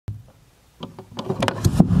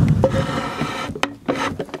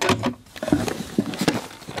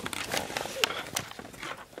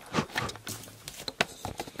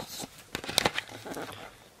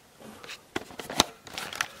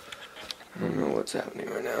what's happening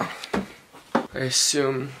right now. I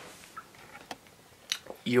assume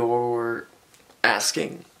you're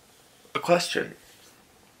asking a question.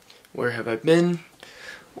 Where have I been?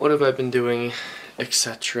 What have I been doing?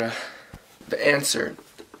 Etc. The answer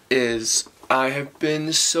is I have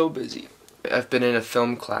been so busy. I've been in a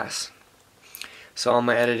film class, so all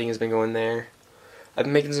my editing has been going there. I've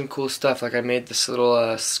been making some cool stuff, like I made this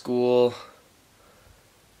little school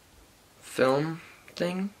film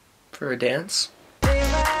thing for a dance.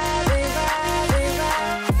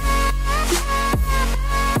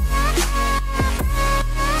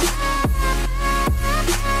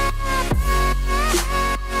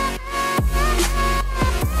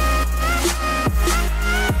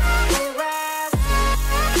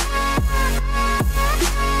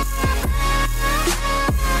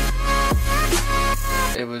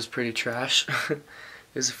 It was pretty trash. It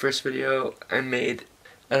was the first video I made.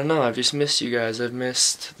 I don't know, I've just missed you guys. I've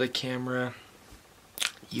missed the camera,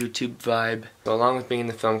 YouTube vibe. So along with being in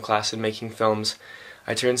the film class and making films,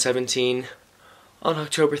 I turned 17 on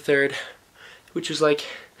October 3rd, which was like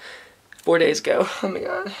 4 days ago. Oh my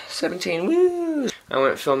god, 17, woo! I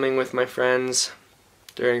went filming with my friends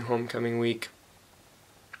during homecoming week,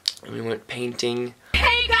 and we went painting.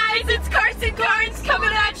 Hey guys, it's Carson Carnes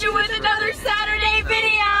coming at you with another Saturday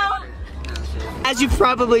video! As you've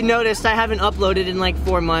probably noticed, I haven't uploaded in like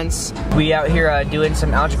 4 months. We out here doing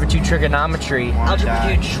some Algebra 2 trigonometry.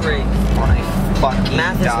 Algebra 2 trig.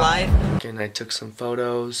 Math is life. And I took some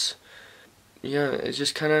photos. Yeah, it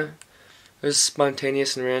just kind of, it was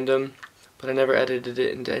spontaneous and random, but I never edited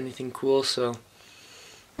it into anything cool, so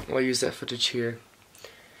I'll use that footage here.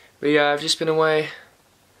 But yeah, I've just been away,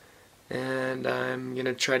 and I'm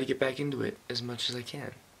gonna try to get back into it as much as I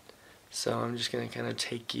can. So I'm just gonna kind of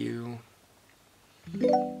take you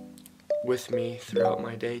with me throughout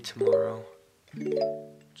my day tomorrow.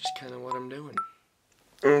 Just kind of what I'm doing.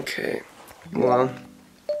 Okay, well,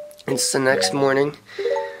 it's the next morning,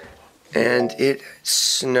 and it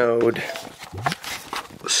snowed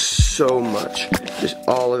so much. Just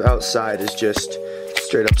all of outside is just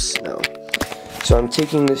straight up snow. So I'm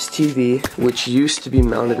taking this TV, which used to be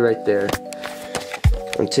mounted right there.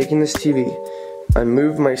 I'm taking this TV. I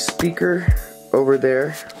moved my speaker over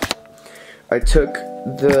there. I took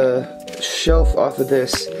the shelf off of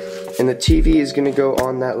this, and the TV is going to go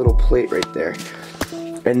on that little plate right there.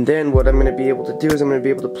 And then what I'm going to be able to do is I'm going to be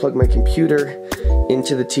able to plug my computer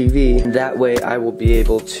into the TV. That way I will be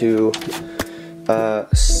able to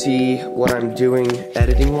see what I'm doing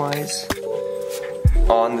editing-wise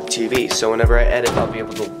on the TV. So whenever I edit, I'll be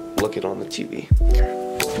able to look it on the TV.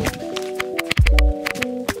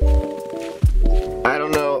 I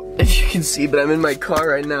don't know if you can see, but I'm in my car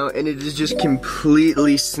right now, and it is just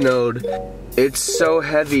completely snowed. It's so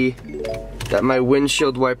heavy that my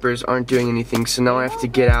windshield wipers aren't doing anything, so now I have to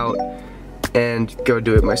get out and go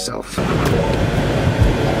do it myself.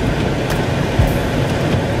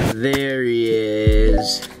 There he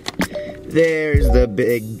is. There's the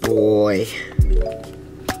big boy.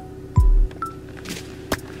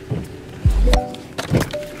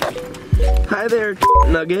 Hi there,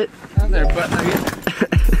 Nugget. Hi there, butt nugget.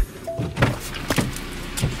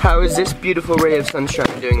 How is this beautiful ray of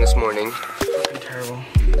sunshine doing this morning? Fucking terrible.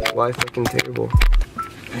 Why fucking terrible?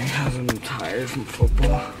 Because I'm tired from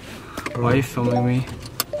football. Why are you filming me?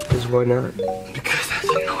 Because why not? Because that's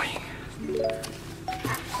annoying.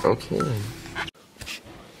 Okay.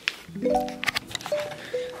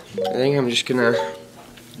 I think I'm just gonna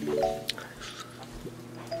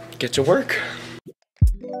get to work.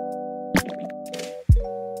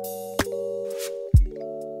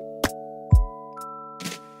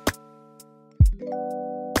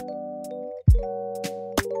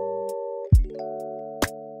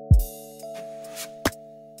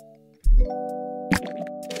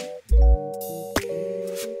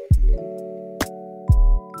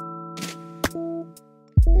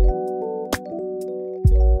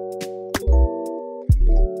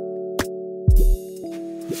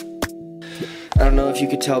 I don't know if you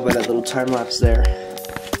could tell by that little time lapse there,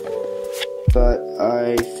 but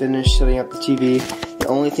I finished setting up the TV. The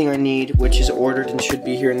only thing I need, which is ordered and should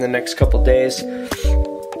be here in the next couple days,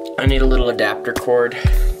 I need a little adapter cord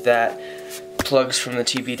that plugs from the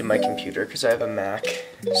TV to my computer, because I have a Mac.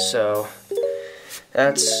 So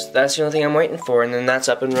that's the only thing I'm waiting for, and then that's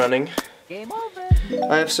up and running. Game over.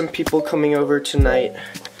 I have some people coming over tonight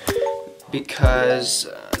because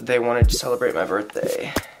they wanted to celebrate my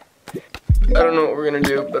birthday. I don't know what we're gonna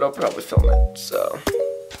do, but I'll probably film it, so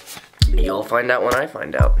you'll find out when I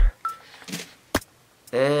find out.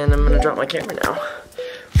 And I'm gonna drop my camera now.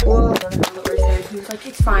 Whoa, he was like,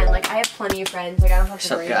 it's fine, like I have plenty of friends, like I don't have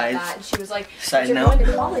to worry about that. And she was like, but you're going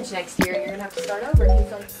to college next year and you're gonna have to start over. And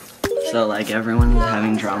he's like, so like everyone's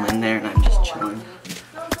having drama in there and I'm just chilling.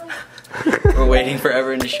 We're waiting for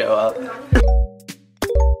everyone to show up.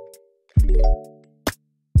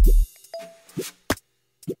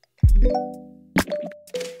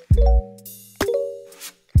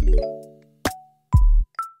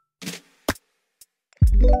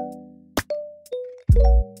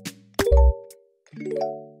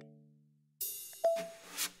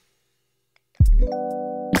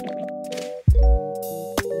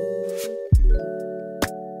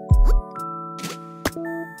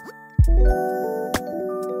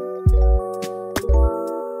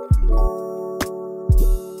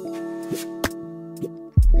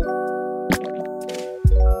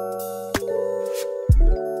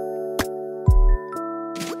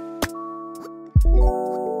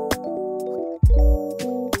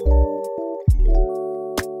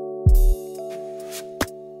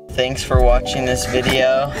 Thanks for watching this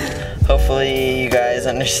video. Hopefully you guys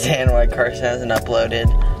understand why Carson hasn't uploaded,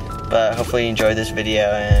 but hopefully you enjoyed this video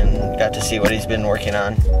and got to see what he's been working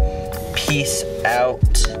on. Peace out.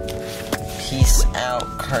 Peace out,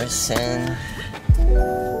 Carson.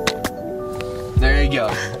 There you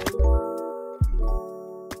go.